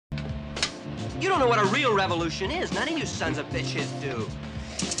You don't know what a real revolution is. None of you sons of bitches do.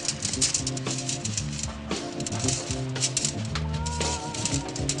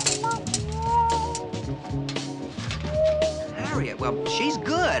 Harriet, well, she's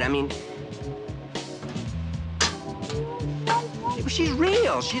good. I mean, she's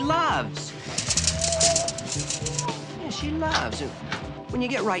real. She loves. Yeah, she loves. And when you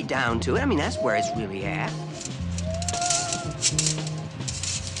get right down to it, I mean, that's where it's really at.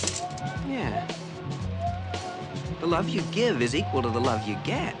 Yeah. The love you give is equal to the love you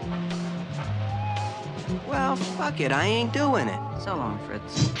get. Well, fuck it, I ain't doing it. So long,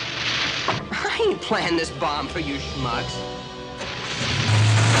 Fritz. I ain't planning this bomb for you schmucks.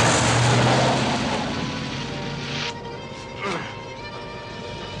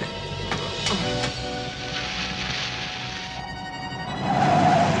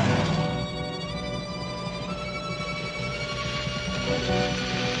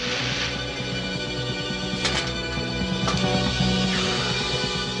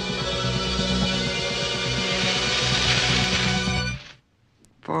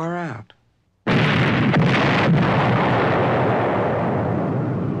 Far out.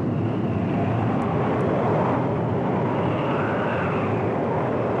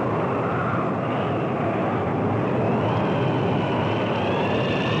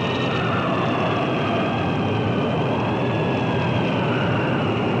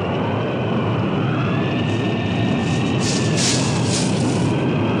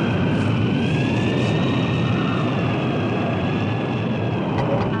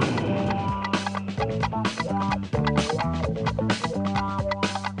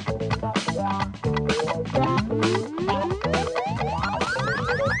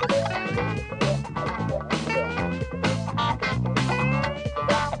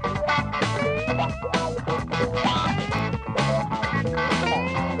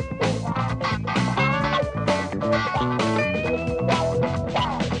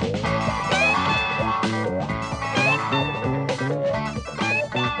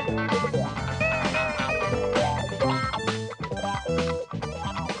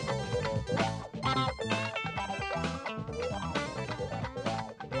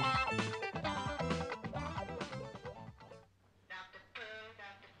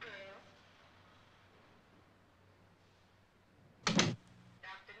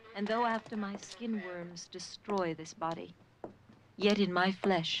 And though after my skin worms destroy this body, yet in my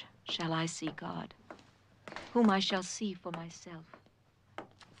flesh shall I see God, whom I shall see for myself.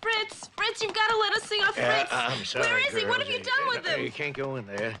 Fritz! Fritz, you've got to let us see our Fritz! I'm sorry, Where is he? What girls. have you done with him? You can't go in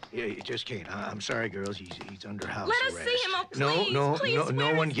there. You just can't. I'm sorry, girls. He's under house arrest. Let us see him, oh, please.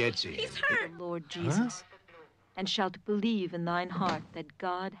 No one gets in. He's hurt. The Lord Jesus, and shalt believe in thine heart that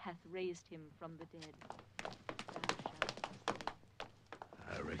God hath raised him from the dead.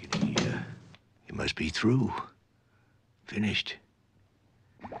 I reckon he must be through. Finished.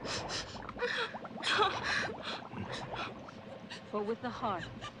 For with the heart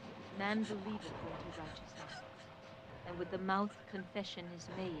man believeth unto righteousness, and with the mouth confession is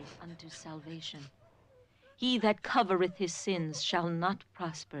made unto salvation. He that covereth his sins shall not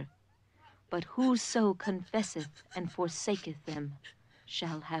prosper, but whoso confesseth and forsaketh them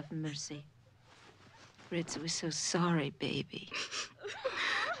shall have mercy. Fritz was so sorry, baby.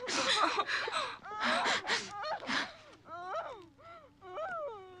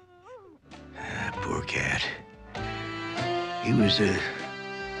 Poor cat. He was a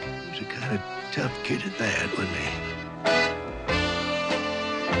kind of tough kid at that, wasn't he?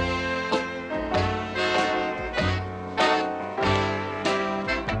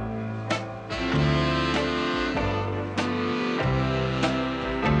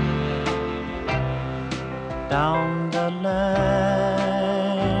 Down the lane,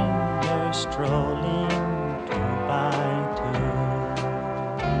 they're strolling two by two,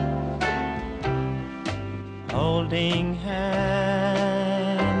 holding hands.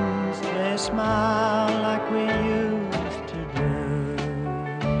 They smile like we used to do.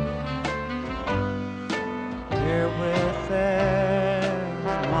 Here with their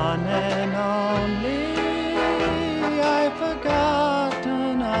one and only, I've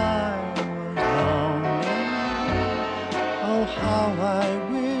forgotten I was lonely. Oh, how I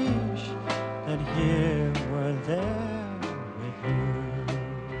wish that here were there with you.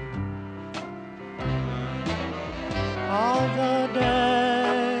 All the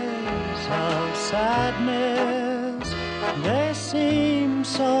days of sadness, they seem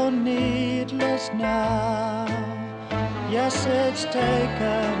so needless now. Yes, it's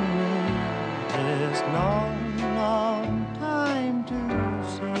taken me this long, long time to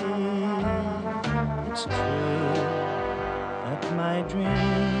see. It's true that my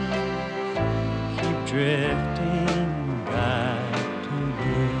dreams drifting back to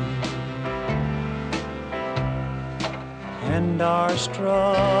you, and our strokes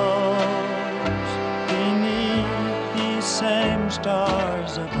beneath these same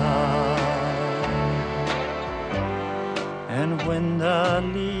stars above. And when the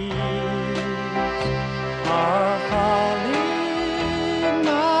leaves